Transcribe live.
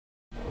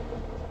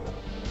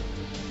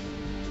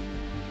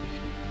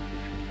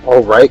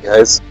Alright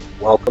guys,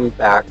 welcome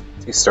back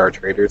to Star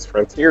Traders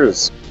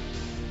Frontiers.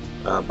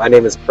 My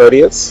name is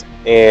Proteus,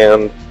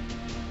 and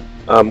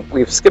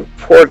we've skipped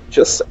forward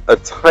just a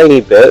tiny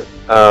bit.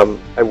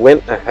 I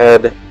went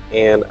ahead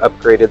and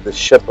upgraded the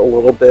ship a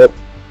little bit.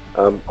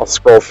 I'll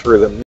scroll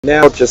through them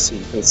now just so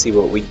you can see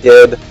what we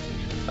did.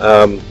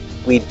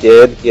 We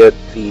did get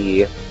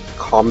the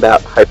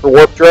combat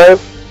hyperwarp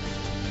drive.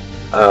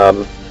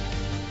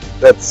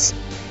 That's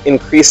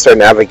increased our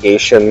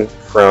navigation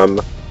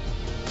from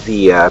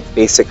the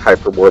basic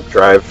hyperwarp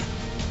drive.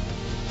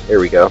 There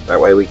we go, that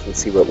way we can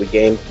see what we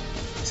gained.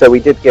 So we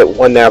did get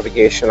one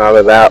navigation out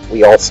of that.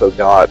 We also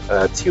got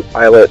 2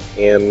 pilot,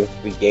 and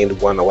we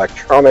gained 1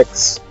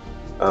 electronics.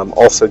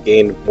 Also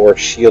gained more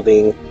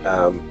shielding,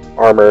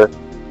 armor,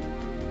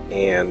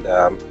 and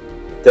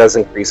it does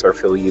increase our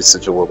fuel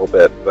usage a little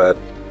bit, but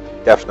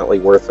definitely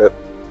worth it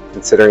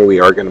considering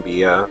we are going to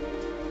be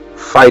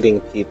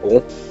fighting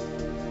people.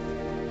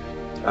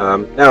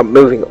 Now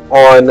moving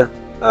on,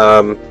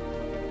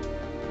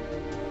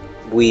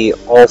 we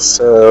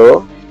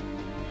also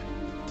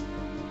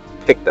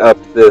picked up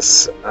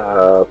this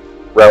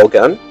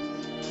railgun,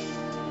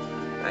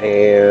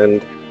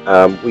 and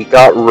we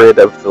got rid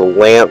of the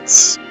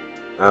lance.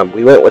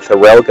 We went with a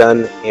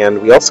railgun, and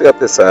we also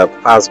got this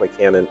plasma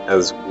cannon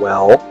as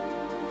well.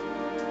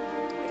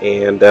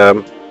 And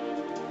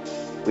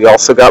we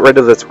also got rid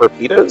of the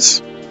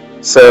torpedoes.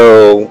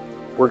 So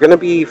we're going to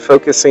be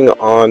focusing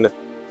on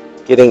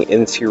getting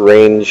into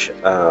range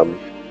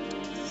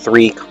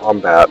 3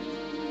 combat.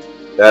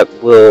 That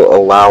will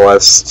allow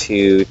us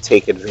to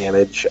take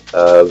advantage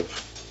of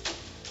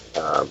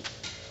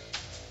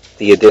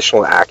the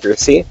additional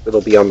accuracy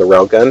that'll be on the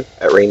railgun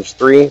at range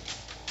 3,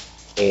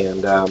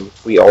 and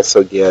we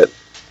also get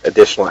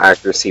additional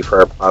accuracy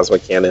for our plasma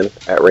cannon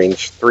at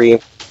range 3,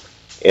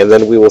 and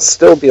then we will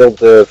still be able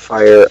to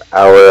fire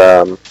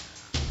our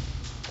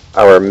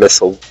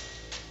missiles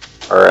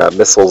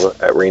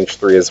at range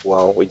 3 as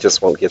well. We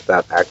just won't get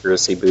that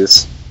accuracy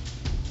boost.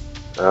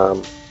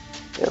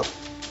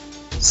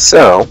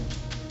 So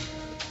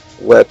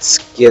let's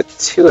get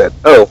to it.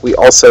 Oh, we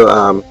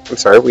also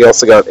we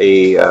also got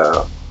a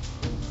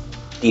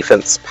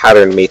defense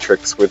pattern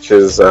matrix, which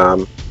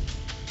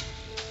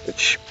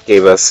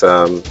gave us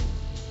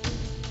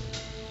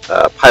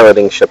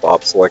piloting ship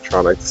ops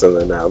electronics, and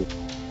then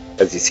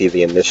as you see,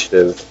 the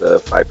initiative, the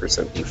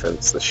 5%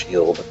 defense, the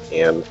shield,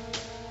 and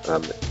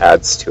it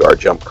adds to our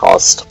jump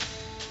cost.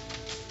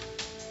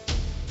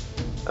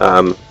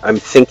 I'm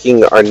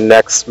thinking our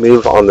next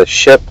move on the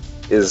ship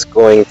is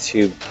going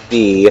to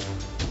be,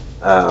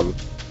 I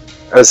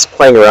was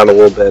playing around a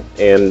little bit,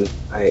 and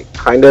I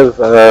kind of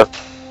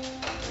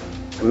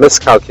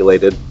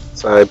miscalculated.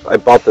 So I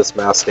bought this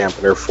mass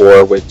dampener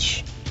 4,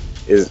 which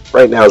is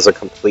right now is a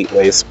complete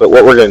waste. But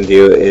what we're going to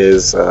do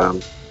is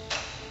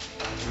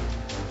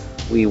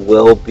we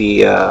will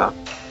be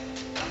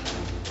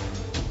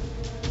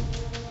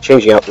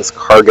changing out this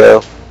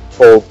cargo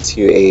hold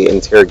to a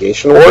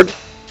interrogation ward.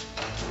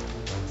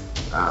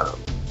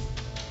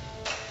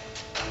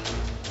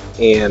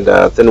 And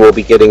then we'll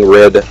be getting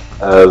rid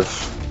of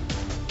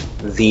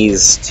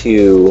these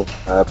 2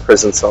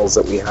 prison cells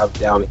that we have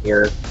down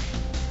here.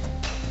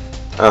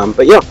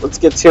 But yeah, let's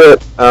get to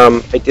it.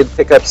 I did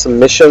pick up some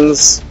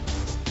missions.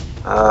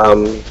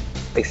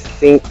 I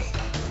think,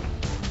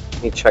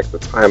 let me check the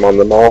time on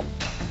them all.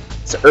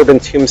 So Urban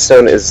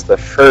Tombstone is the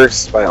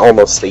first by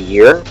almost a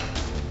year,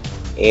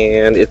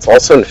 and it's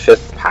also in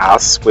 5th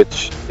Pass,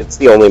 which it's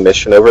the only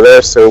mission over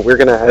there, so we're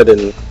going to head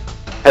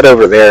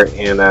over there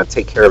and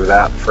take care of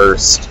that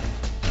first.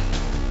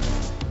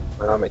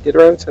 I did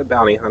run into a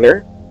bounty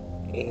hunter,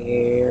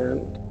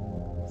 and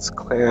it's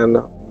Clan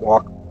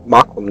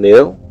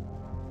Maklamnu.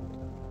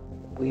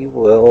 We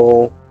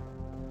will...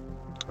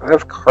 I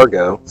have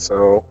cargo,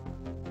 so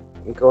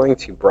I'm going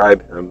to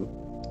bribe him.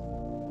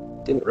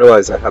 Didn't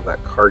realize I had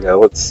that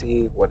cargo. Let's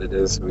see what it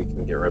is so we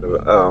can get rid of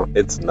it. Oh,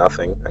 it's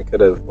nothing. I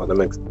could have let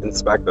him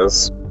inspect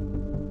this.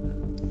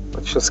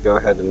 Let's just go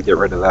ahead and get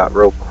rid of that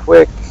real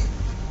quick.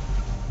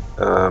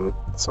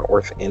 It's not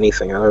worth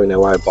anything. I don't even know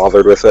why I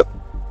bothered with it.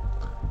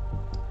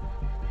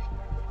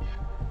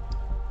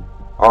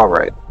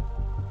 Alright.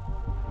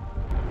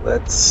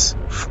 Let's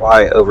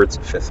fly over to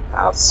 5th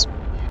Pass.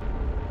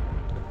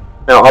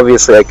 Now,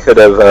 obviously, I could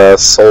have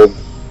sold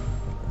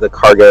the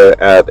cargo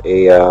at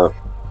a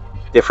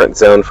different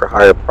zone for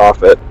higher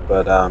profit,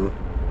 but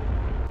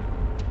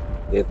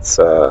it's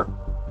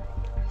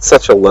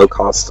such a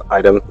low-cost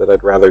item that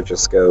I'd rather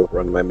just go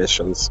run my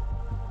missions.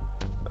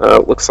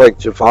 Looks like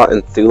Javat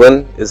and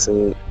Thulin is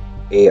in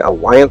a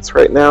alliance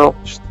right now,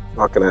 which is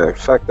not going to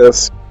affect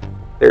us.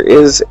 There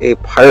is a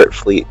pirate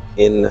fleet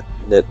in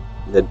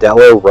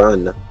Nadeo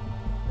Run.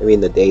 Maybe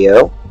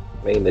Nadeo?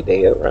 Maybe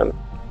Nadeo Run.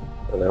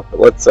 I don't know. But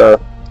let's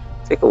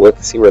take a look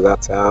and see where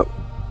that's at.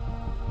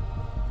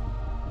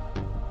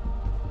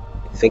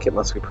 I think it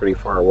must be pretty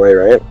far away,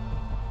 right?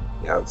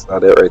 Yeah, that's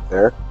not it right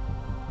there.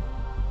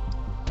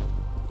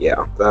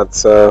 Yeah,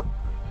 that's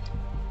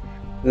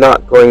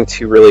not going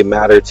to really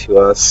matter to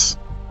us.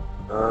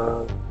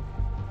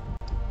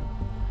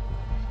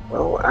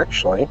 Well,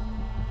 actually,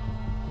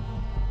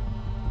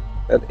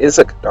 that is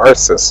a Kadar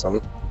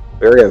system.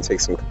 We're going to take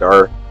some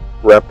Kadar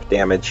rep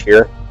damage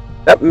here.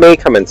 That may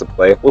come into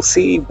play. We'll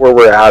see where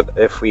we're at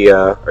if we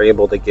are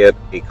able to get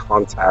a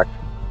contact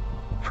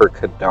for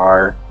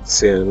Kadar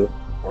soon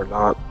or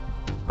not.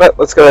 But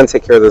let's go ahead and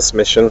take care of this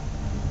mission.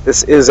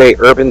 This is a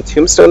urban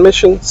tombstone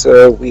mission,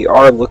 so we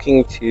are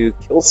looking to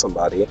kill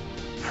somebody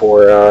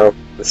for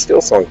the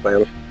Steel Song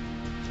clan.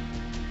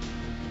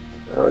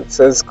 It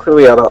says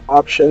clearly out of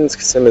options.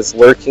 Kasim is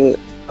lurking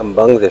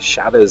among the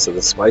shadows of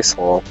the spice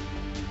hall.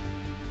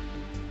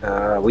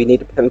 We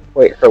need to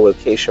pinpoint her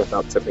location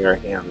without tipping our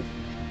hand.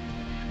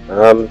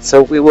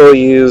 So we will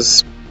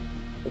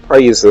we'll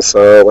probably use this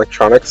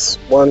electronics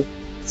one.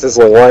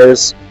 Sizzling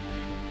wires.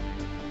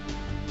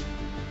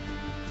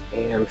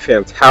 And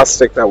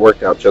fantastic, that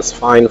worked out just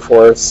fine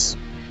for us.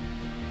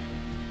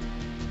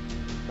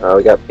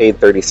 We got paid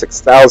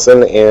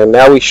 $36,000, and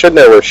now we should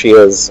know where she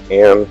is,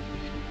 and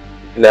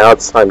now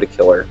it's time to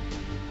kill her.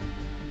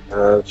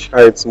 She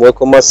hired some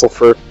local muscle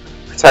for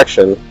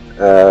protection.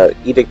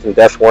 Edict and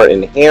death warrant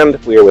in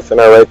hand, we are within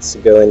our rights to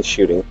go in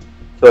shooting.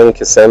 Killing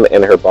Kasim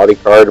and her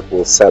bodyguard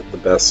will set the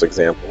best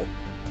example.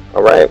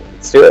 Alright,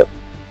 let's do it.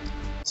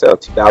 So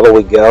to battle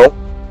we go.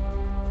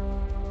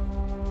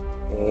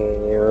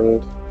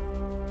 And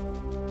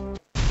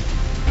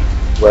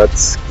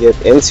let's get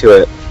into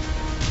it.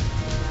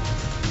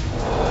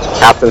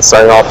 Captain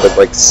starting off with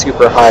like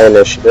super high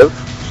initiative,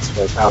 which is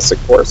fantastic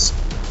for us.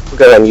 We'll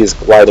go ahead and use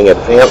gliding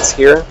advance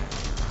here.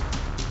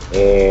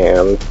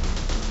 And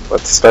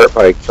let's start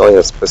by killing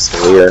this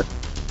pistolier.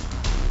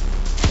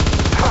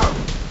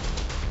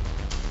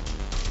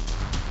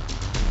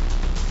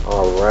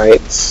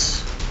 Alright.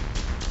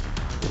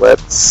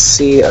 Let's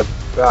see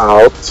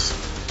about...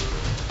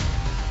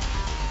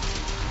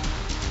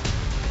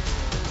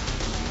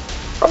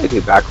 Probably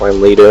do backline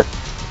leader.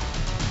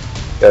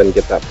 Go ahead and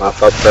get that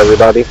buff up for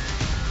everybody.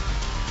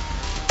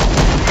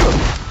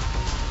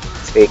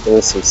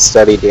 Taking some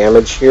steady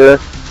damage here.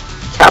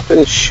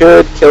 Captain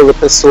should kill the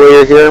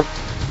pistolier here.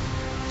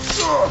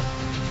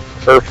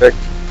 Perfect.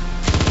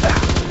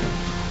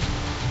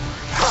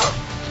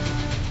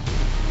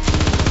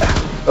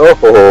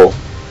 Oh,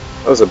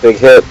 that was a big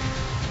hit.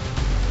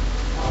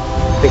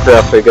 I think we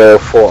have to go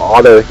full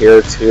auto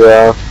here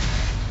to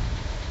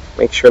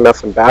make sure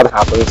nothing bad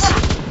happens.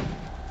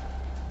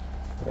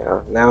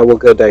 Yeah, now we'll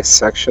go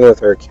dissection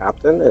with our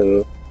captain,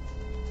 and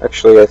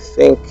actually I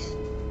think,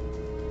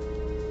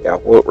 yeah,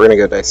 we're gonna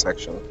go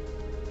dissection.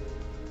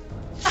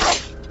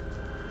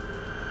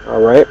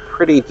 Alright,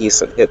 pretty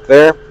decent hit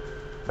there.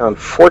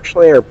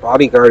 Unfortunately, our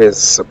bodyguard is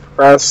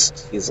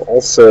suppressed. He's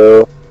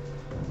also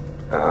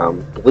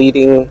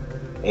bleeding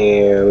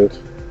and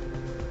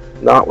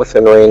not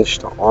within range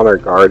to honor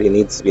guard. He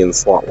needs to be in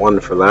slot 1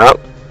 for that.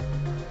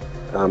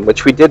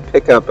 Which we did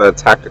pick up a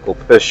tactical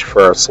push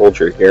for our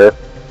soldier here,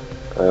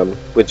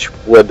 which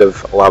would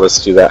have allowed us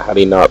to do that had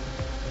he not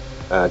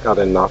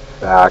gotten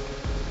knocked back.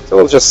 So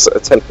we'll just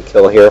attempt to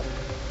kill here.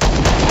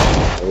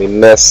 And we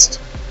missed.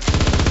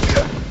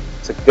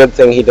 It's a good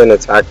thing he didn't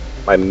attack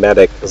my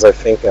medic, because I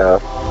think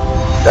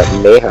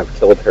that may have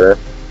killed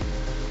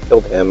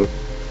him.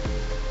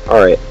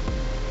 Alright,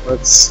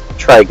 let's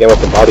try again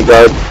with the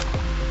bodyguard.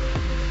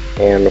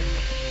 And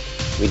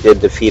we did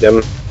defeat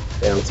him.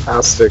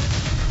 Fantastic.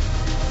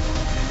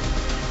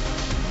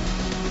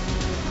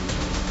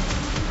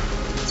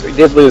 So we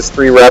did lose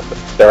 3 rep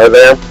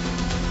there,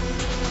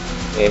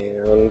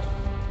 and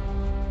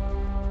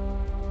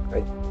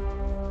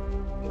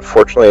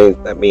unfortunately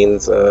that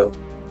means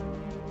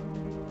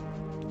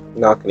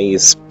not going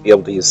to be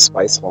able to use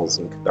spice halls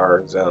in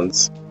Kadar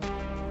zones,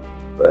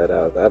 but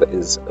that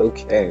is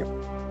okay.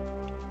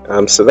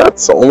 So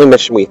that's the only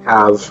mission we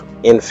have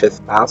in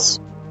 5th Pass.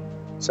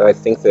 So I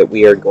think that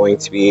we are going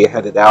to be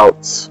headed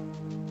out.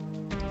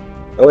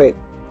 Oh wait,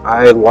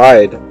 I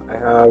lied. I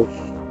have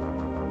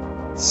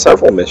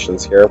several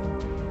missions here.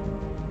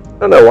 I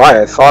don't know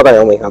why, I thought I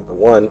only had the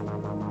one.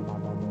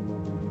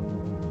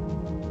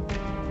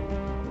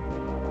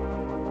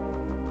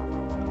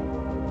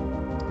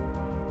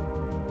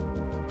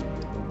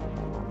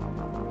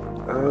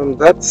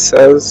 That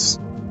says...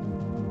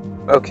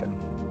 Okay.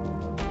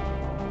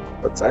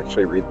 Let's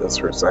actually read this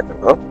for a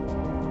second, huh?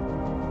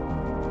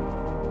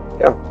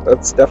 Yeah,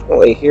 that's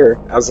definitely here,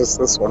 as is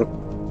this one.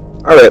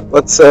 Alright,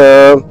 let's,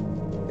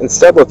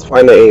 instead let's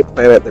find a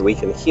planet that we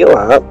can heal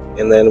at,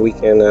 and then we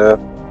can,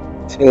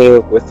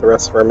 continue with the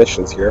rest of our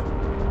missions here.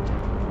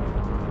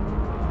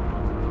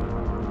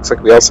 Looks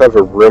like we also have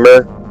a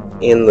rumor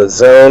in the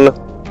zone.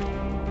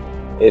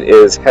 It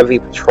is heavy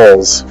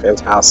patrols.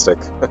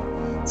 Fantastic.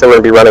 So we're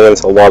going to be running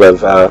into a lot of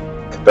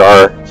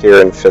Kadar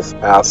here in 5th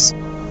Pass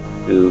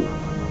who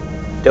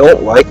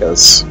don't like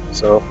us,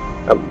 so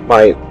that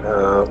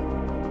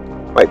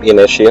might be an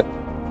issue.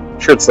 I'm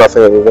sure it's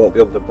nothing that we won't be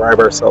able to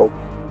bribe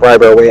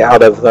our way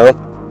out of, though.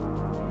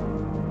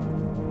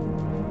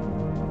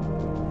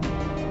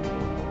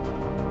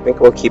 I think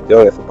we'll keep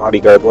going with the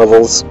bodyguard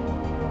levels.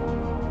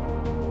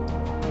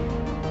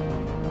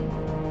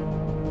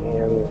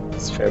 And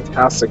It's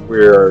fantastic.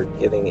 We are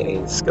getting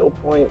a skill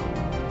point.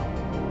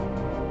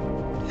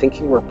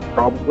 Thinking we're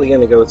probably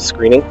going to go with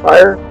screening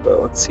fire,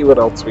 but let's see what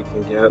else we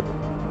can get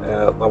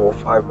at level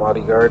 5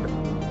 bodyguard.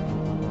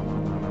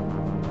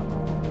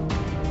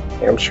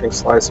 Hamstring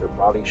slicer,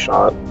 body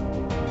shot.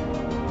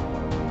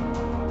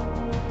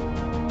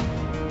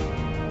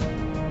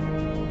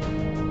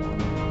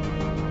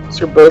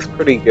 These are both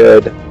pretty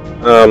good.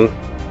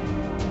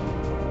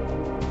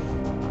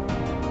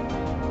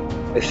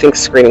 I think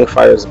screening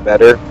fire is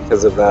better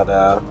because of that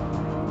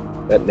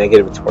that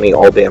negative 20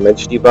 all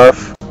damage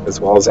debuff,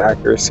 as well as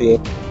accuracy.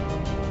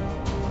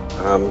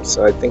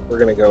 So I think we're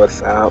going to go with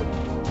that.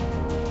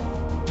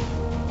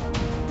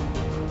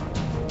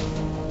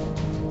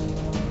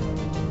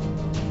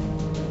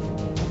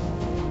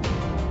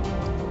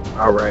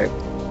 Alright.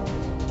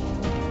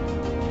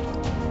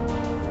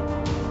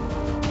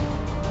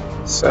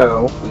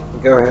 So we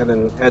can go ahead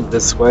and head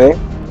this way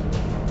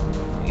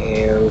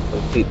and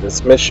complete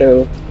this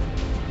mission.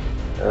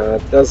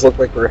 It does look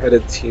like we're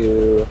headed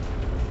to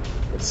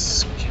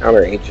this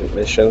counter-agent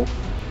mission.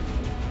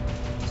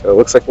 So it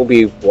looks like we'll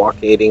be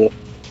blockading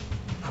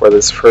for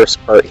this first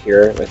part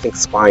here, and I think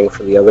spying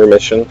for the other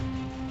mission.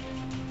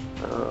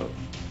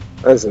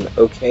 That is an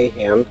okay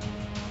hand.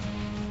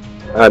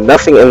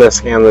 Nothing in this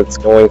hand that's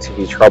going to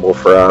be trouble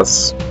for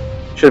us.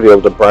 Should be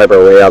able to bribe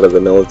our way out of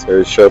the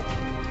military ship.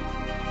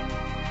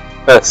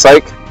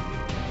 Psych!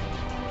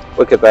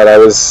 Look at that, I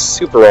was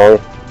super wrong.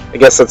 I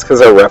guess that's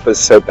because our rep is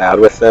so bad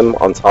with them,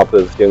 on top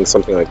of doing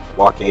something like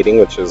blockading,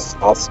 which is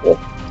possible.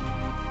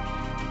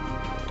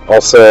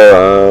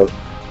 Also,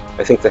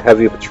 I think the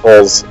heavy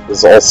patrols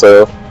is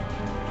also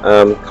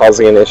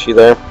causing an issue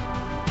there.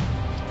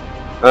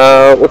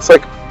 Looks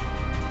like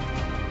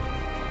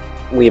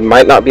we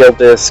might not be able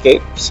to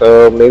escape,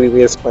 so maybe we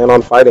just plan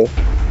on fighting.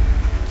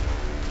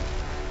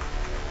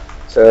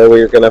 So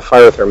we're going to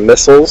fire with our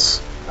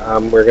missiles.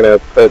 We're going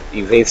to put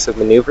evasive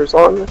maneuvers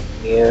on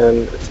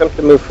and attempt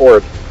to move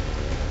forward.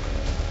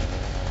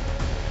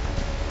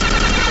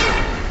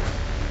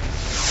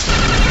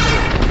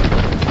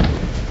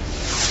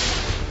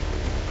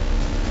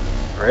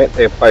 Alright,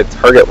 they applied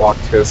target lock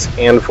to us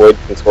and void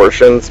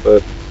contortions,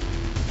 but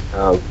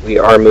we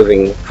are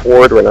moving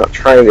forward. We're not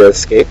trying to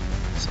escape,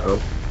 so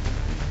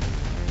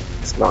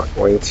it's not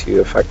going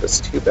to affect us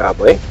too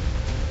badly. I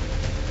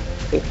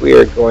think we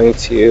are going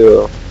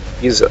to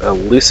use an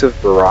elusive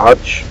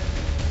barrage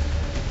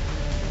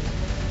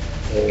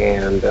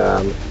and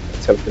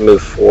attempt to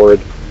move forward.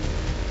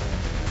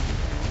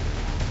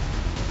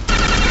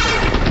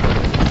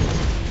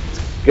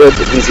 It's good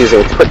that he's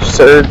using Twitch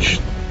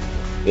Surge.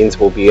 Means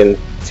we'll be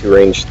into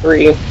range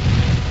 3. I'm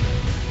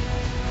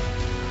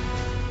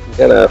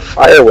gonna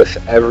fire with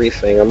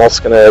everything. I'm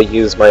also gonna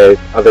use my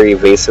other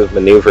evasive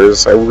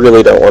maneuvers. I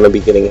really don't want to be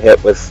getting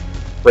hit with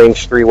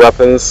range 3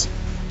 weapons.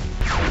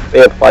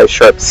 They apply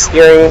sharp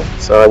steering,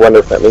 so I wonder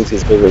if that means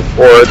he's moving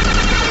forward.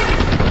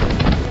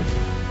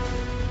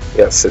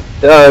 Yes, it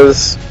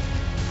does.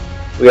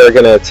 We are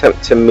going to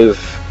attempt to move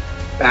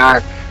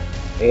back,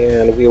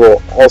 and we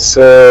will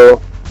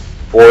also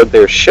board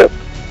their ship.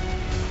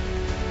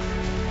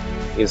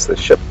 Use the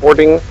ship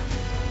boarding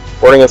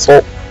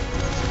assault.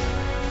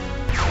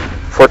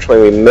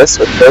 Fortunately, we missed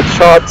with both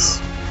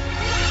shots.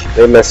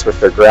 They missed with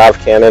their grav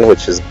cannon,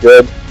 which is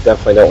good.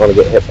 Definitely don't want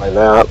to get hit by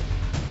that.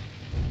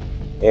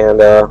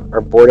 And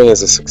our boarding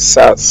is a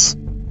success.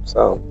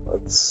 So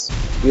let's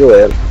do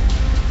it.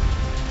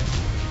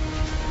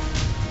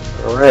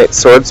 Alright,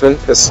 swordsman,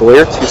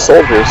 pistolier, 2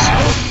 soldiers.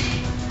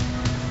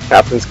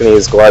 Captain's going to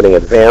use gliding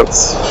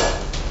advance.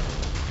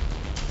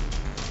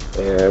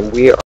 And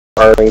we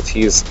are going to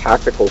use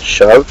tactical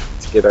shove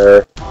to get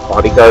our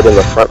bodyguard in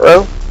the front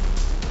row.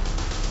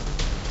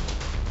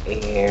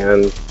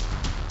 And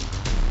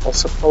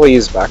also probably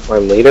use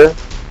backline later.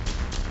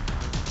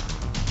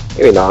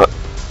 Maybe not.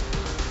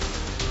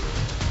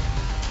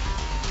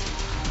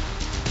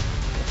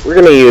 We're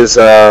going to use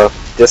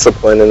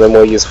discipline, and then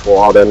we'll use full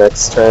auto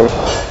next turn.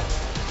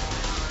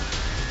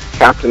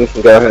 Captain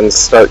can go ahead and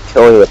start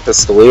killing the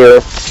pistolier.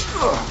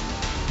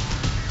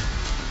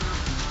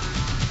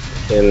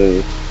 We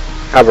can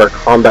have our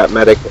combat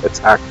medic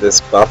attack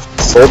this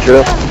buffed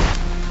soldier.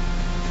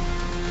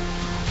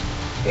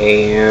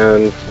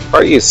 And we'll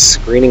probably use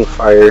screening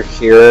fire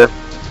here.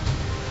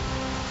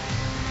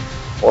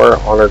 Or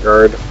honor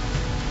guard.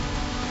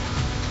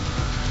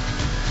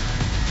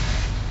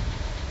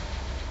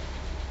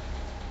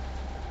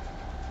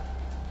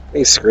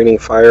 Maybe screening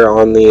fire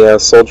on the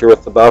soldier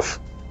with the buff.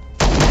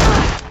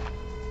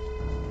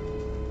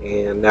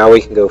 And now we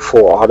can go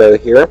full auto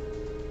here.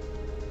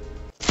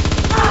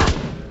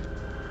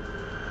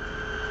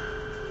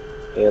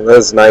 And that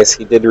is nice.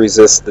 He did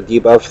resist the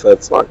debuff.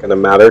 That's not going to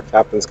matter.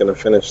 Captain's going to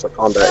finish the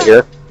combat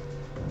here.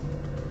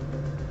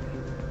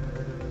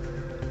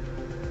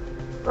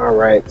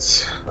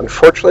 Alright.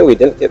 Unfortunately, we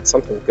didn't get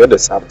something good to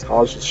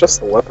sabotage. It's just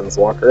the weapons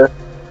locker.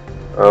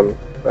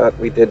 But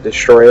we did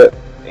destroy it.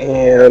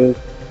 And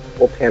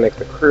we'll panic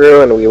the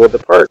crew and we will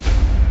depart.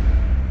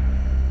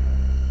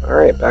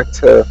 Alright, back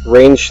to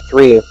range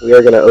 3. We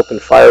are going to open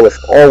fire with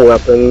all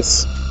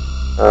weapons.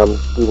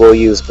 We will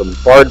use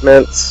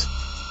bombardment.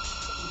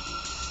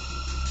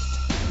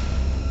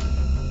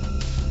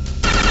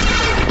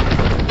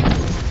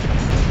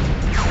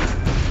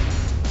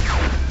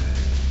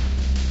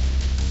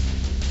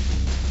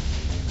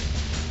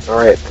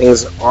 Alright,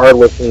 things are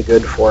looking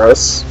good for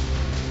us.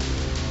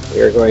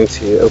 We are going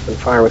to open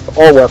fire with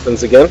all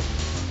weapons again.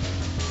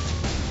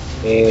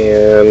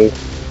 And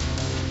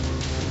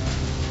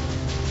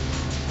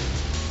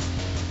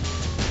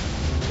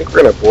I think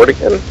we're going to board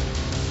again.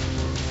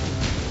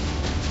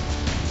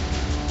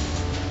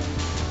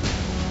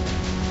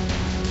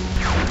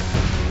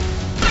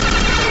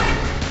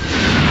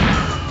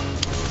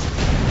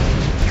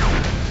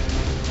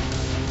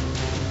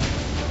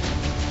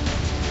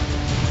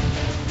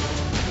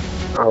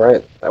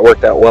 Alright, that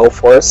worked out well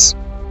for us.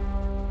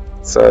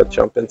 Let's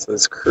jump into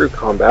this crew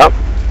combat.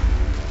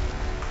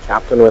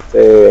 Captain with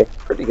a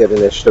pretty good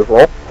initiative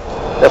roll.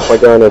 Definitely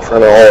going in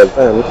front of all of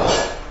them.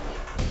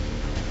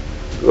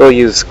 We'll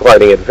use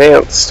gliding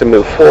advance to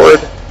move forward.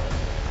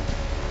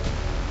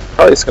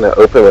 Probably just going to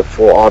open with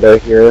full auto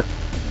here.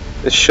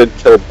 This should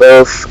kill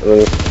both,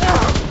 and then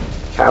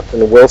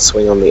Captain will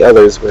swing on the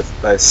others with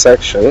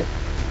dissection.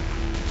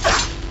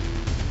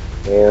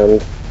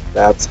 And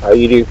that's how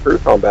you do crew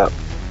combat.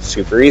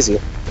 Super easy.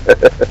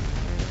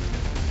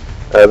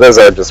 Those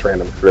are just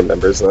random crew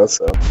members though,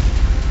 so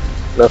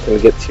nothing to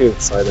get too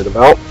excited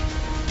about.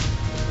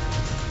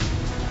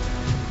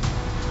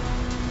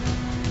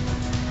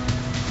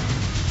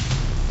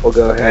 We'll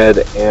go ahead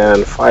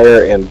and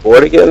fire and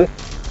board again.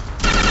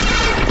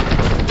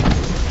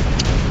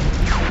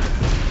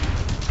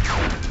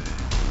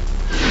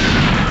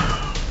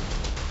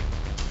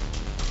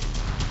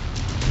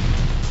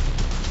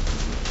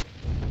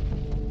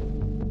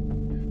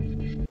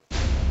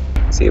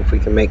 See if we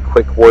can make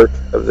quick work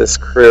of this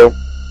crew.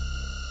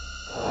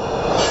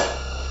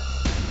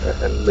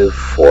 And move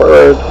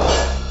forward.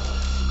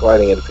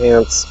 Gliding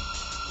advance.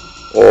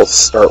 We'll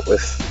start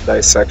with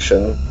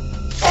dissection.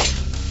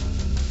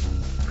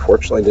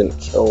 Fortunately didn't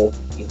kill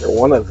either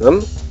one of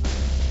them.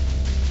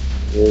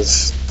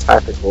 Use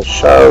tactical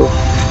shove,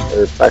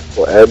 or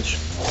tactical edge.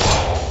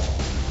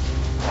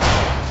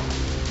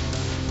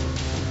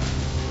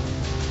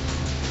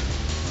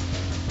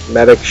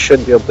 Medic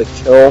should be able to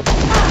kill.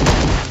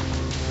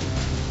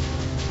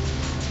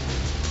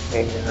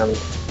 And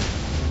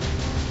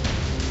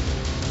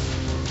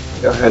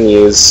go ahead and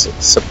use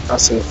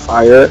suppressing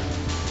fire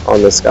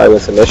on this guy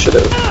with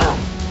initiative.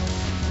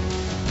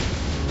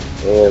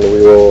 And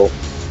we will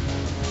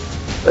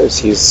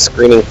just use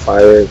screening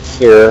fire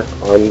here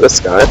on this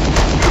guy.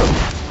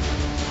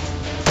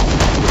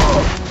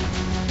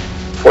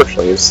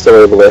 Fortunately, he's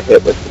still able to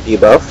hit with the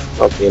debuff,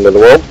 not the end of the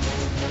world.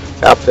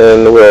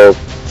 Captain will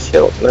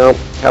kill. No,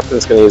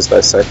 Captain's going to use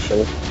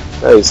dissection.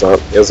 No, he's not.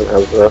 He doesn't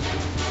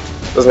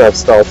have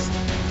stealth.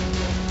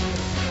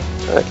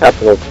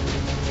 Captain will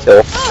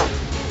kill.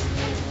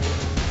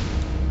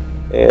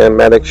 And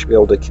Medic should be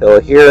able to kill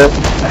here,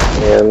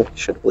 and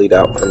should bleed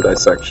out from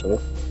dissection.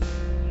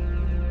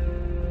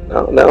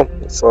 No,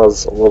 he still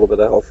has a little bit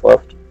of health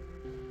left.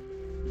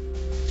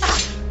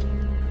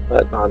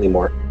 But not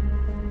anymore.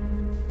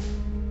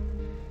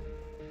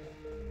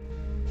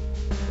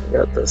 We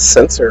got the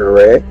sensor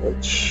array,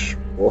 which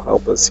will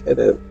help us hit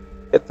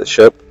the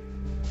ship.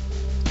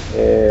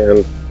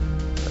 And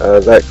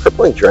that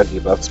crippling dread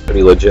debuff's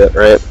pretty legit,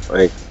 right?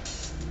 Like,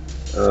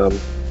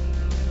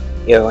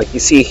 you know, like you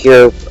see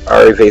here,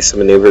 our evasive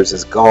maneuvers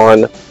is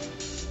gone,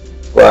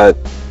 but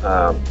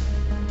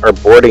our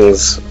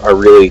boardings are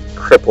really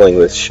crippling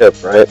this ship,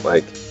 right?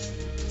 Like,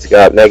 it's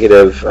got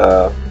negative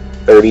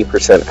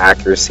 30%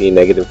 accuracy,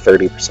 negative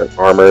 30%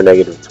 armor,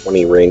 negative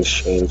 20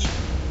 range change,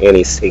 and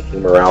he's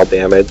taking morale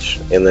damage.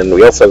 And then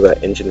we also have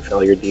that engine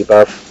failure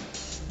debuff,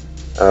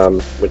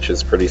 which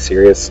is pretty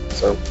serious.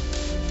 So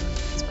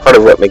it's part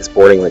of what makes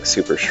boarding like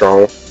super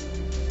strong.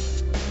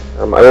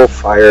 I will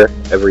fire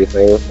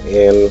everything,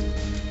 and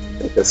I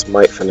think this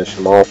might finish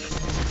him off.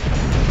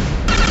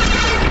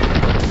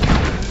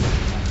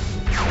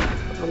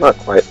 Not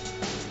quite.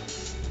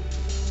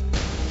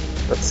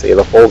 Let's see,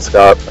 the hull's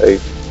got like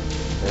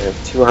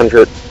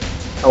 200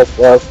 health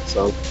left,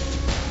 so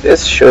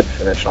this should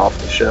finish off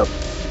the ship.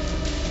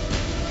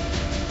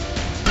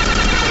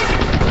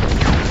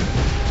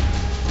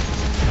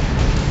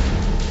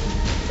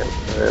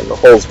 And the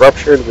hull's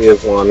ruptured, we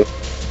have won.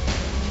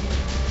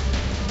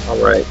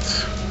 Alright.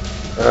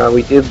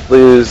 We did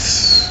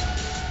lose...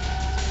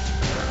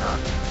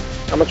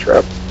 how much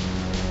rep?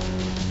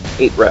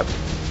 8 rep.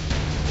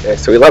 Okay,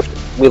 so we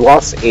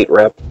lost 8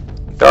 rep.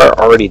 Kadar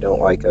already don't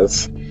like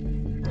us.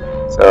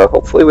 So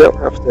hopefully we don't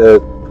have to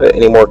put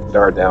any more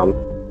Kadar down.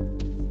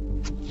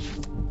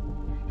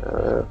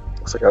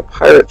 Looks like a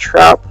pirate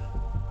trap.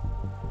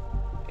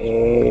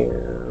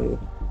 And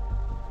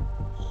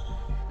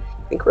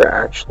I think we're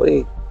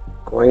actually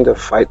going to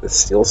fight the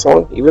Steel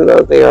Song, even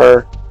though they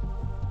are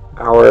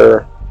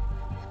our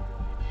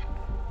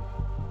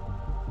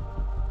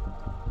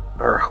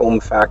home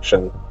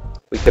faction.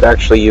 we could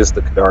actually use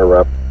the Kadar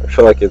rep. I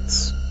feel like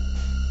it's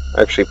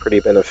actually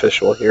pretty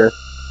beneficial here.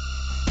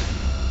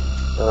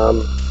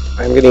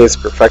 I'm going to use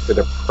Perfected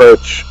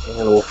Approach,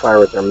 and we'll fire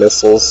with our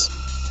missiles.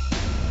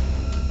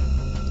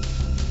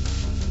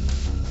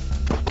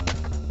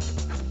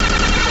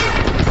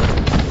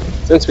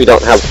 Since we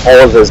don't have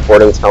all of those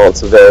boarding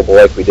talents available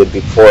like we did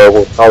before,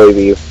 we'll probably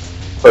be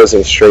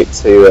closing straight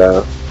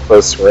to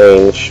close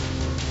range.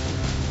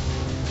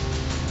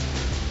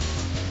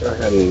 Go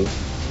ahead and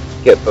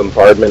get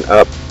bombardment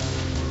up.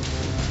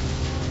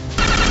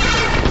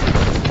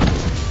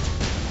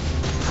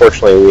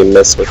 Unfortunately, we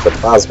missed with the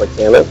plasma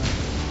cannon.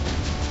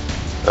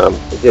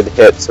 We did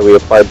hit, so we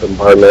applied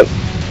bombardment,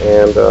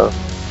 and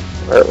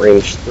we're at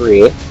range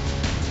 3.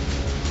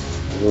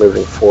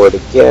 Moving forward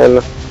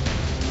again,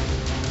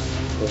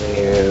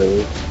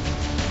 and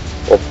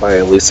we'll apply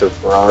Elusive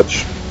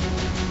Barrage.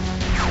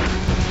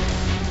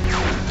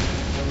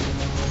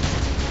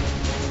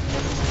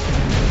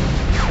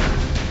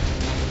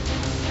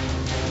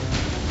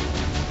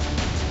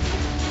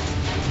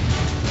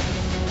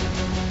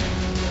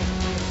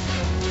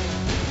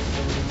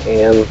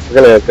 And we're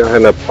going to go ahead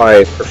and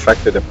apply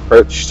Perfected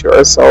Approach to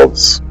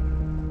ourselves.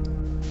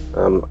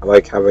 I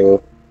like having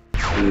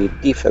the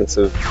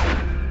defensive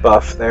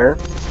buff there.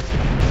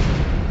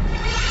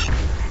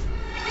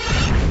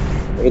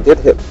 He did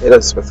hit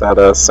us with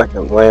that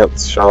second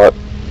lance shot.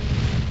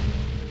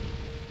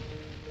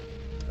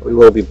 We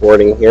will be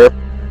boarding here.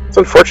 It's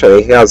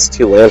unfortunate he has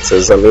 2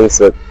 lances. That means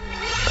that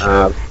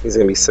he's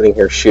going to be sitting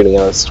here shooting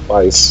at us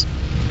twice.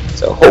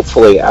 So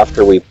hopefully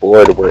after we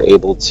board, we're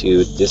able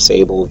to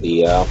disable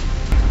the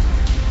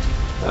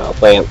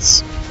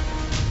lance.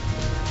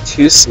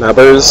 2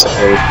 snubbers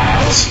and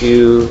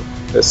 2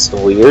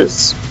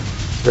 pistoliers.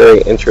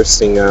 Very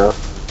interesting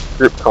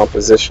group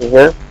composition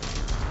here.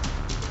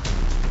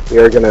 We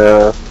are going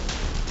to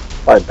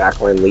apply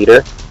Backline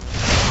Leader.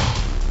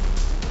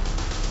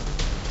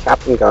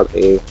 Captain got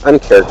a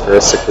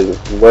uncharacteristically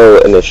low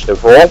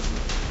initiative roll.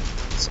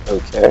 It's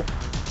okay.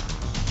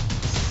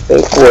 I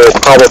think we'll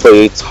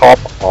probably top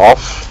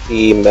off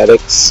the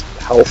medic's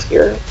health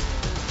here.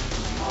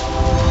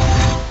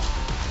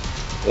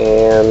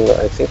 And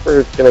I think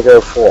we're going to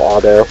go full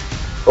auto.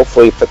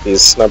 Hopefully put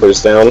these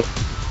snubbers down.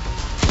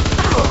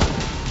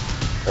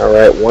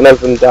 Alright, one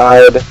of them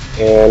died,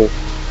 and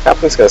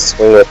Captain's going to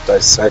swing with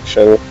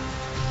Dissection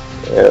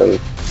and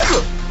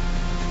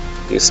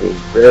do some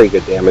very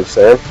good damage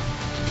there.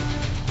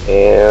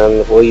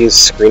 And we'll use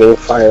Screening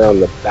Fire on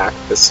the back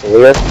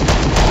Pistolier.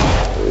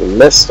 We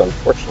missed,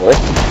 unfortunately.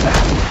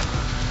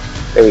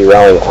 Maybe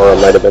Rallying Aura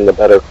might have been the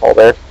better call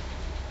there.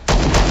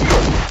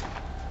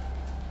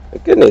 The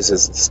good news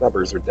is the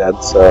snubbers are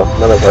dead, so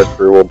none of our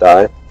crew will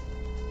die.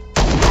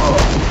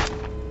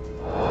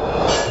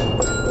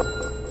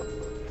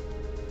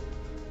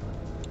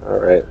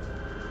 Alright.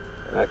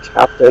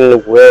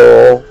 Captain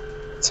will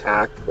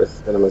attack with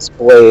Venomous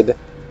Blade.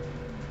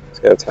 He's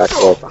going to attack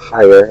with a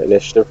higher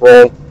initiative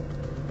roll.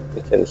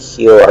 We can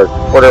heal our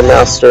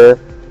Quartermaster.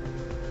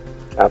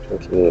 Captain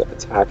can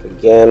attack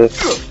again.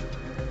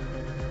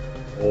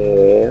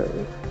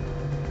 And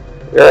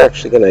we're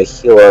actually going to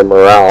heal our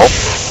morale.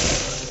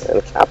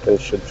 And Captain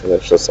should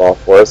finish this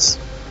off for us.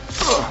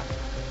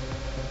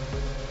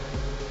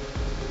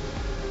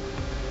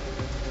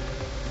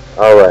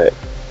 Alright.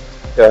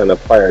 Go ahead and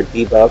apply our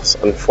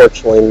debuffs.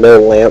 Unfortunately, no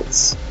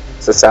Lance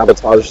to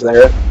sabotage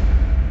there.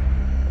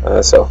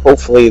 So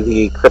hopefully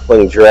the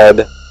Crippling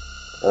Dread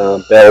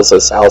bails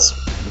us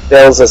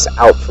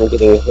out from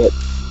getting hit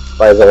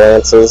by the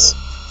Lances.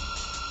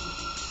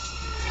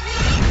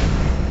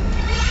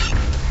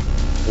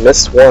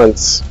 Missed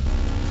once,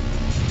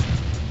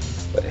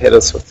 but hit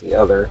us with the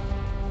other.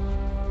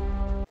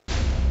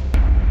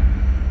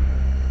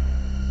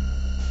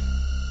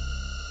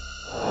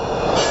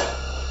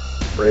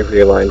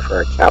 Bravery line for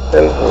our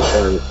Captain. We'll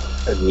go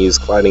ahead and use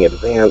Gliding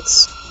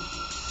Advance.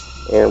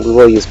 And we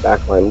will use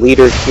Backline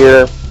Leader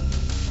here.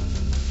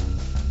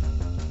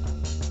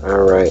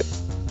 Alright.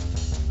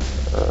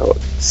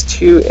 It's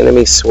 2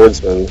 enemy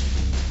swordsmen.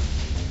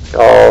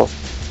 I'll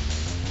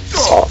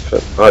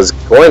soften. I was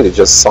going to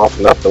just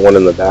soften up the one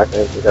in the back.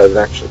 I think I would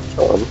actually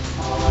kill him.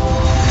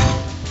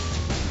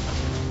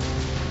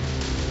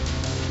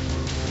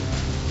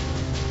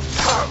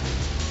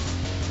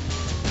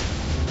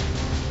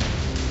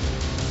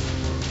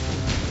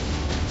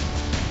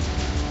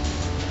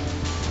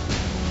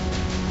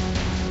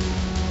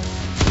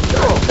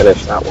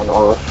 Finish that one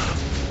off.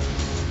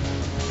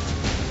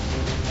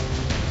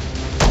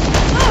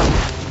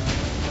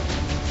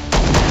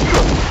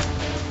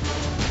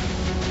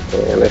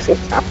 And I think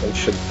Captain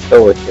should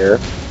kill it here.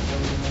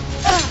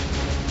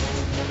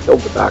 Killed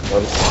the back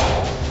one.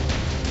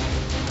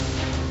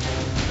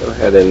 Go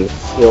ahead and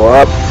heal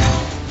up.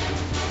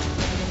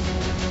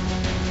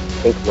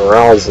 I think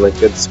morale's in a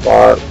good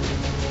spot.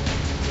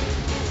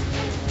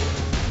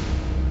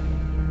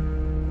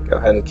 Go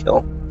ahead and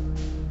kill.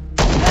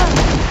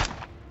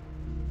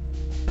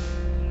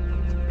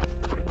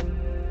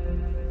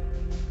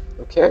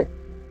 Okay.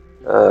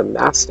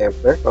 Mass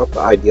Dampener, not the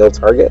ideal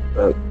target,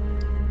 but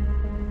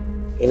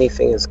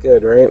anything is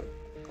good, right?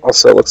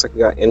 Also, it looks like we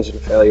got engine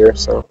failure,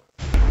 so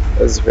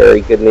that's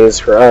very good news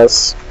for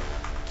us.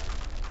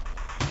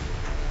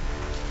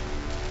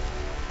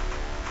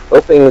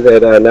 Hoping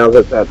that now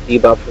that that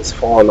debuff has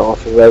fallen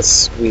off of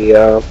us, we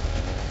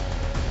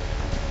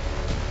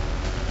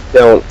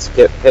don't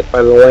get hit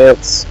by the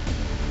lance.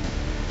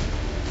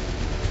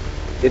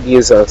 Did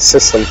use a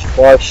system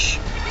flush.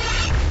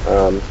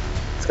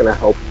 It's going to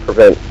help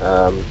prevent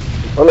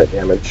component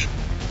damage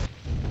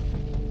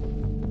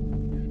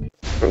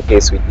in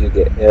case we do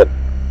get hit.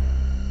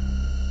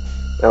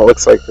 Now it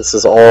looks like this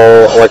is all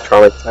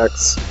electronic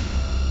techs,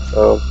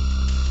 so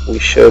we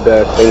should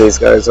clean these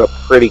guys up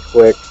pretty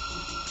quick.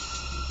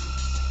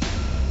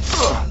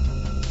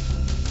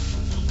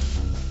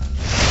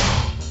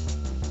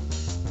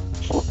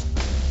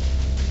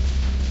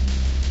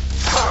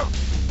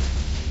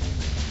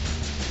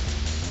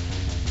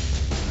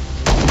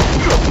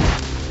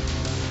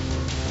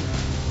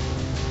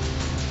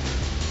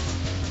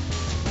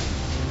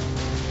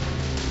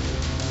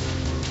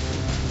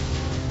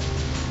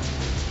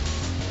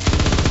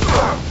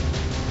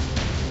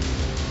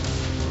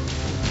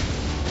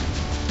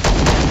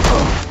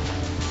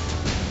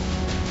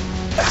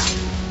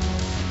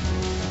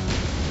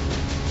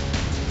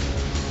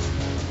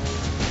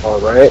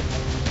 Alright,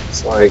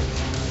 it's like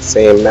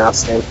same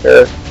mass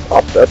ampere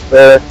popped up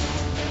there.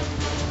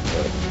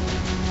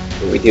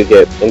 We do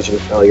get engine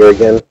failure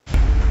again,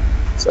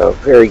 so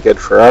very good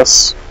for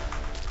us.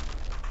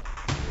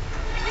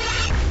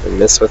 We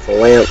miss with the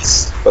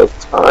lance both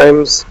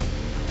times.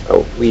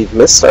 Oh, we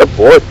missed our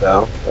board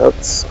though,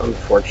 that's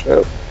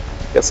unfortunate.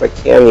 Guess I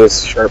can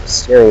use sharp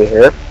steering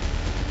here.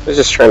 I was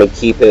just trying to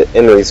keep it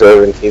in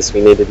reserve in case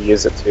we needed to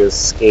use it to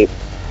escape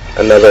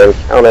another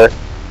encounter.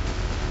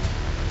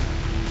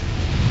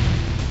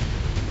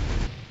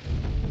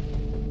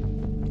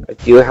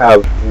 I do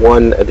have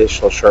one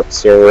additional sharp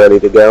steering ready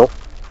to go.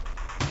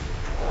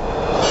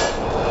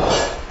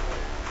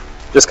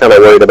 Just kind of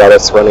worried about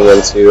us running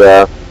into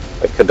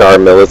like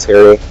Kadar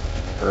military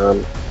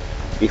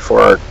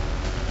before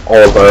all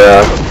of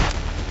our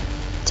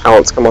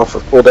talents come off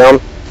of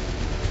cooldown.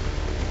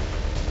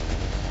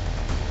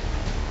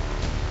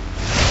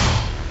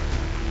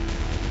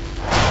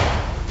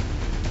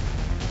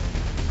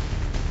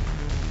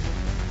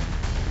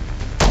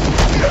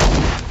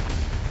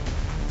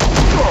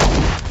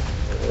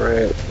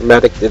 Alright,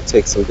 medic did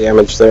take some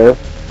damage there.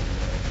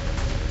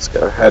 Let's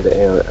go ahead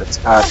and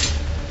attack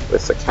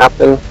with the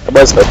captain. I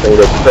was hoping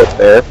to crit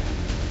there.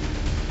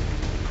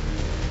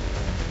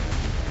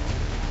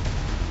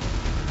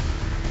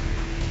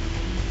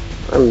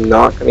 I'm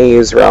not going to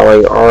use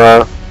Rallying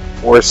Aura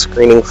or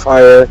Screening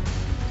Fire.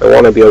 I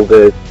want to be able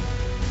to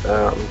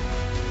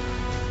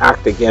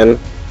act again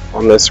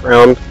on this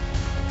round.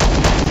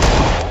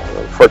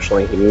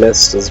 Unfortunately, he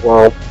missed as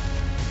well.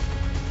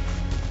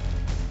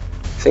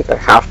 I think I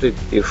have to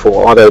do full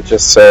auto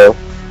just so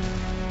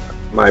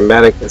my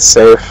medic is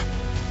safe.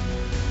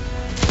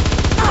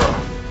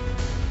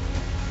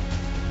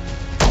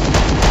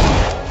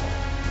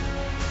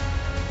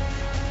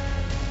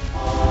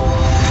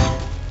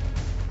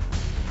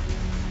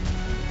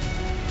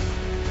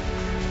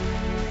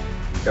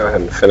 Go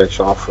ahead and finish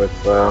off with,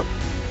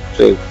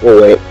 actually,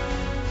 we'll wait.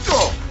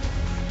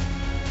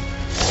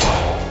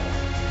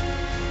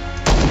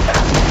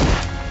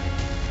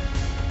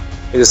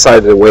 We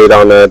decided to wait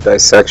on a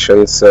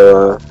dissection,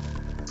 so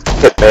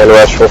Hitman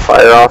Rush will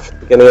fire off at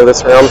the beginning of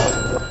this round.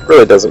 It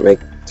really doesn't make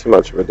too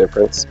much of a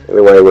difference.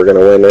 Either way, we're going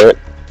to win it.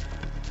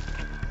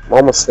 I'm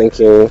almost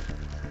thinking...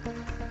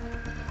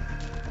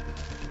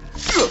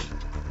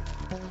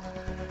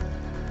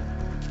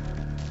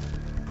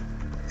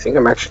 I think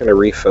I'm actually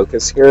going to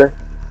refocus here,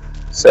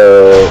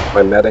 so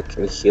my medic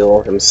can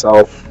heal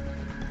himself.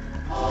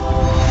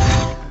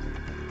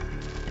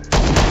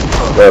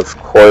 Of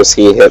course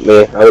he hit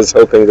me. I was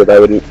hoping that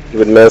he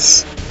would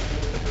miss.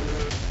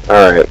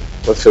 Alright,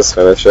 let's just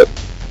finish it.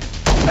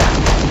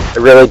 I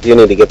really do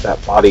need to get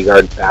that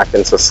bodyguard back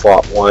into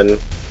slot 1.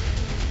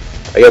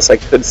 I guess I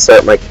could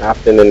start my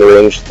captain in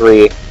range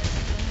 3.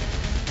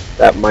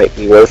 That might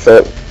be worth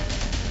it.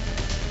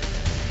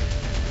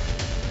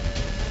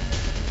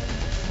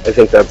 I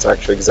think that's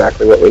actually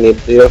exactly what we need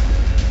to do.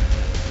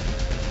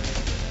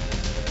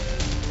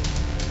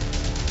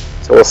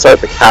 So we'll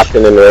start the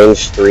captain in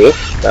range 3.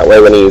 That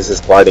way when he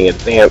uses gliding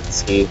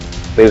advance, he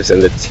moves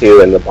into 2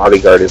 and the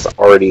bodyguard is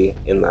already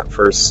in that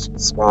first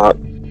spot.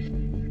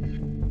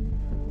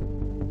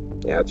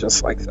 Yeah,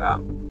 just like that.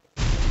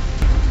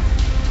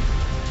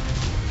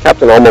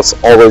 Captain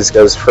almost always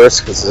goes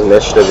first because his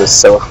initiative is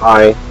so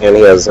high, and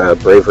he has a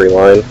bravery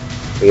line.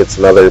 He gets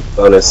another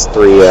bonus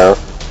 3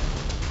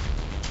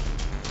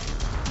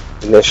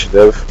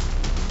 initiative.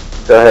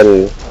 Go ahead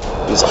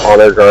and use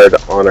honor guard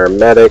on our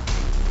medic,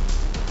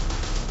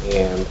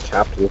 and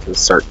captain can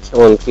start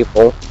killing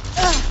people.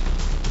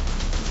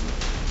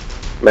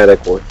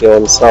 Medic will heal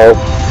himself,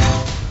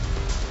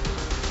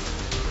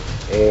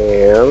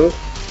 and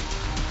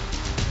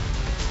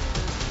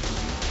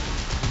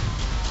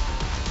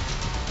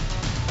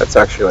that's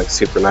actually like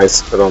super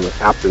nice to put on the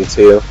captain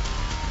too.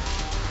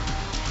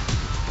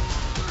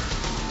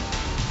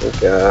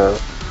 think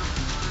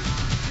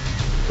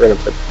we're going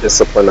to put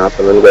discipline up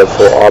and then go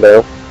full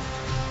auto.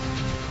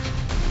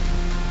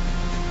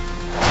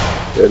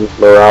 Good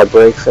morale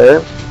break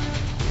there.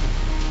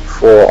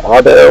 Full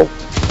auto.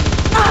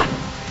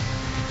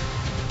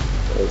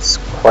 That's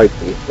quite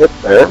the hit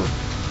there.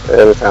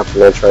 And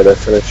Captain will try to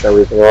finish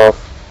everything off.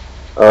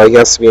 I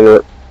guess being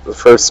the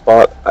first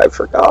spot, I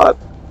forgot.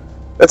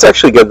 That's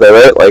actually good though,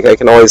 right? Like, I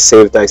can always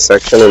save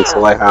dissection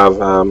until I have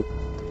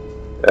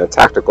a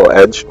tactical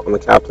edge on the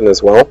Captain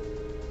as well.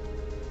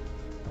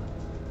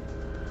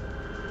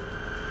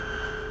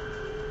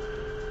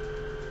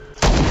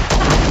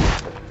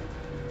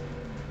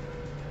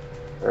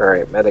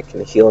 Alright, Medic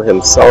can heal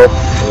himself,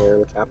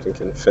 and Captain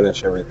can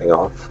finish everything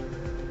off.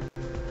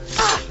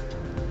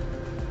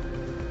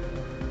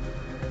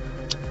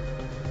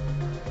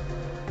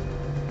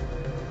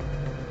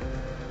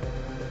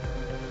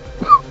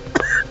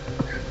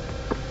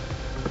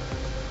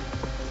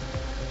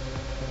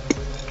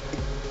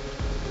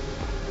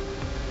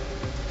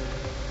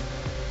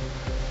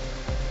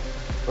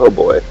 Oh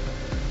boy.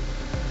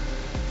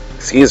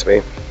 Excuse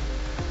me.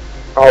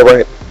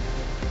 Alright.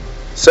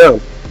 So,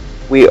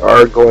 we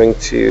are going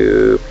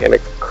to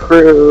panic the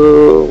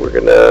crew, we're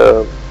going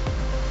to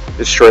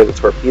destroy the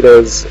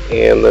torpedoes,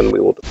 and then we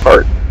will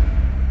depart.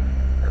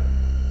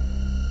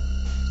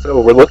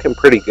 So, we're looking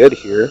pretty good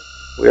here.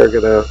 We are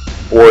going to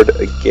board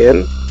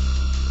again.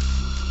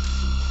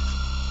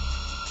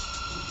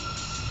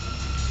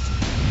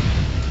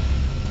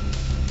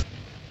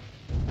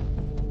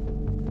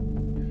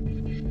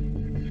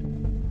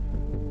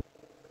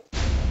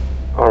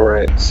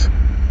 Alright,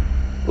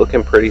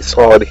 looking pretty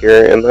solid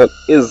here, and that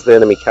is the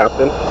enemy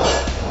Captain.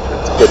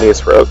 That's good news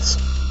for us.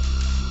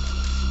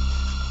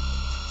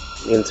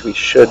 Means we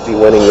should be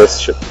winning this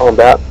ship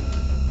combat.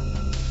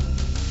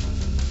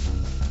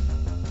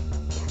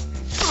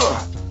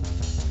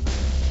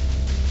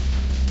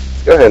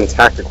 Let's go ahead and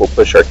tactical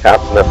push our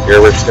Captain up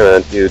here. We're just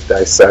going to do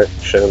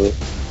dissection.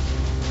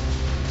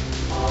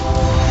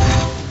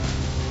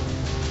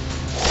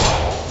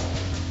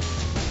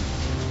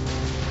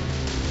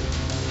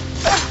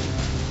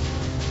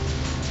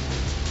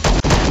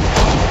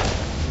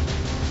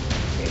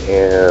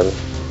 And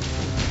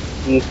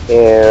he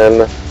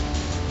can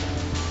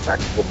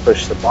tactical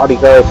push the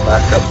bodyguard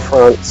back up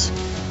front.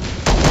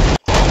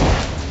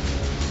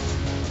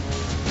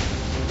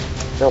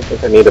 I don't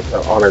think I need to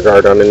put honor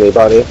guard on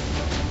anybody.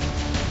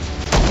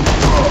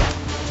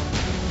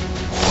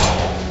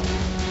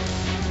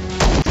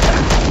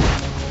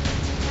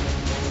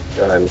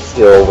 Go ahead and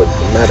heal with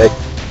the medic.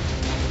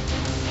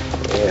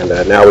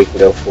 And now we can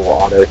go full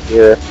auto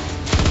here.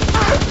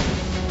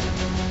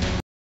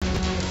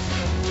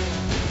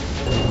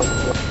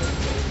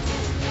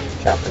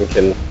 Captain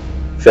can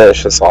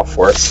finish this off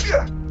for us.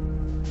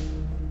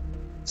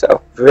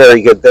 So,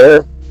 very good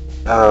there.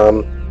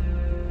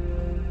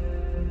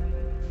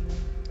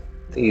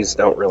 These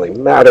don't really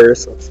matter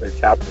since their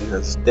captain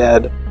is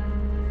dead.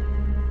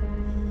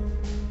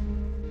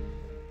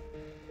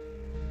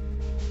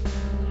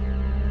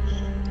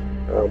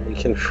 We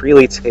can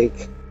freely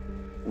take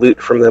loot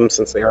from them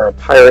since they are a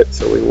pirate,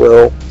 so we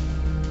will.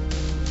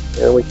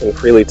 And we can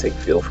freely take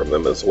fuel from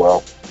them as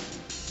well.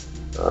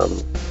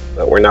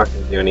 But we're not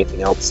going to do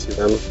anything else to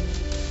them.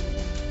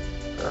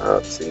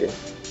 Let's see.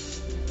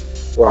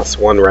 Lost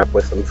one rep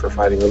with them for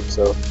fighting them,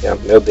 so yeah,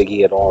 no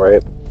biggie at all,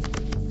 right?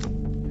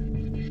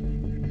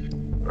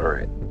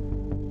 Alright.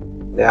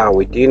 Now,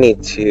 we do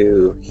need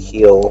to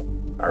heal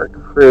our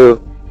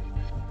crew.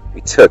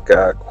 We took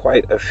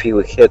quite a few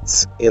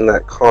hits in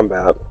that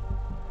combat.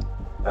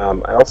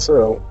 I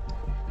also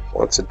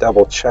want to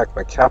double check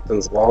my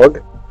captain's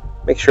log.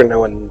 Make sure no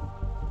one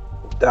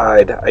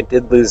died. I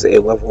did lose a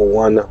level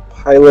 1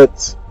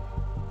 pilot,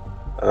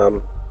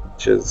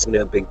 which is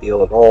no big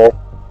deal at all.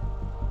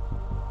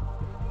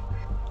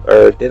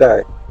 Or did I?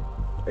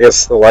 I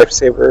guess the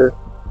lifesaver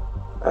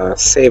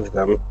saved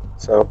them,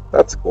 so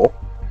that's cool.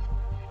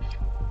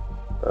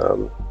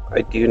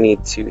 I do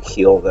need to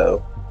heal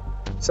though,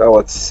 so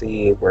let's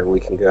see where we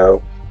can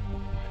go.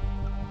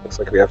 Looks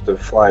like we have to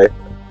fly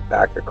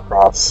back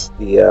across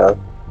the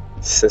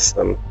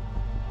system.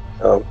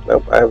 Oh,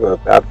 nope, I have a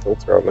bad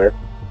filter on there.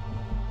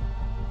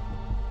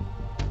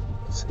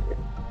 Let's see.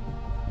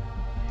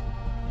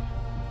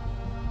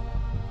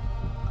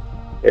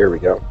 There we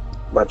go.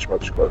 Much,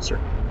 much closer.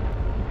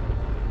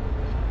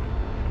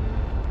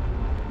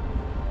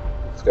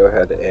 Let's go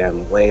ahead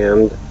and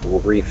land. We'll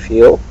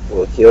refuel.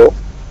 We'll heal.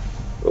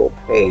 We'll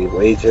pay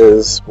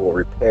wages. We'll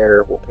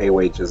repair. We'll pay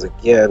wages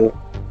again.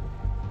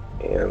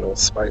 And we'll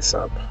spice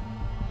up.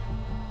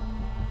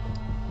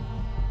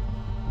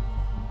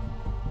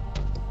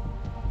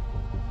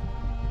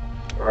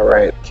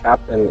 Alright,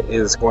 Captain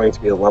is going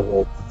to be a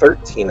level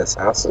 13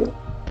 assassin.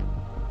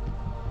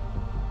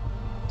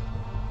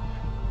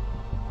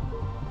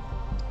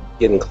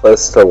 Getting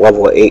close to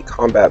level 8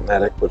 combat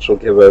medic, which will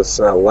give us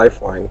a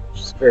lifeline,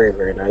 which is very,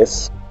 very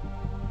nice.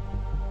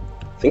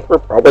 I think we're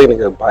probably going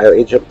to go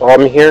bioagent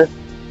bomb here.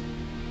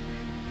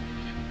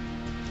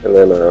 And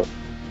then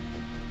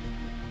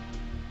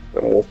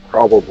And we'll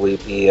probably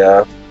be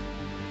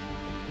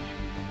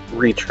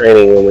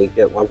retraining when we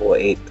get level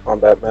 8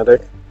 combat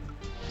medic.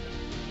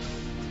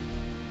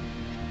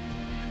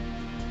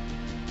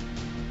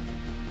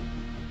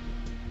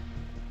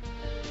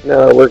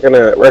 No, we're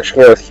actually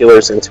gonna go with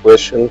healer's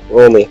intuition.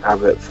 We'll only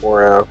have it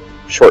for a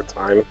short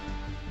time.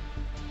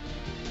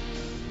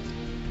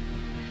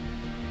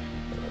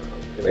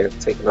 I'm gonna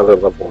take another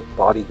level of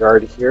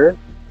bodyguard here,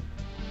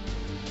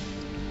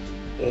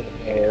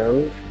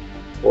 and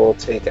we'll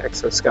take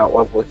Exo Scout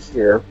level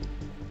here.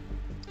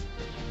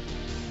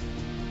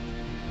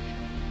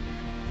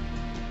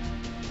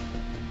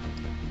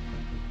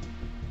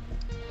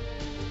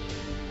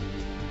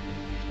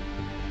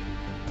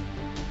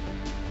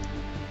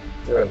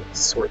 I'm going to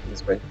sort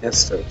these by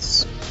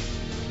distance.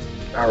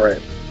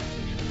 Alright.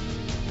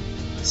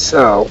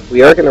 So,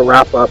 we are going to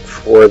wrap up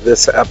for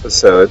this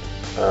episode.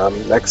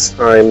 Next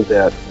time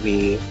that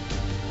we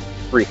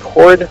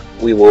record,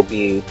 we will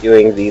be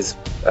doing these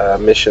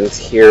missions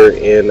here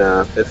in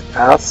 5th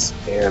Pass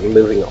and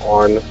moving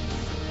on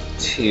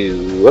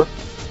to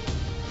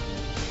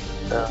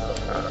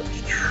I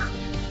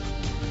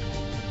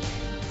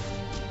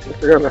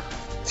think we're going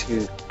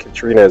to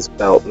Katrina's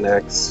Belt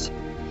next.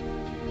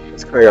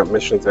 I got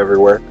missions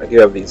everywhere. I do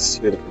have these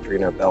 2 in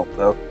Katrina Belt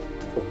though.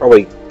 We'll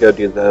probably go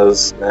do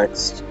those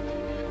next.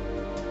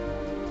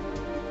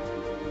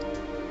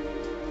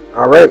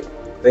 Alright,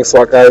 thanks a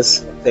lot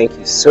guys. Thank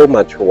you so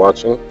much for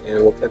watching,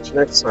 and we'll catch you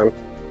next time.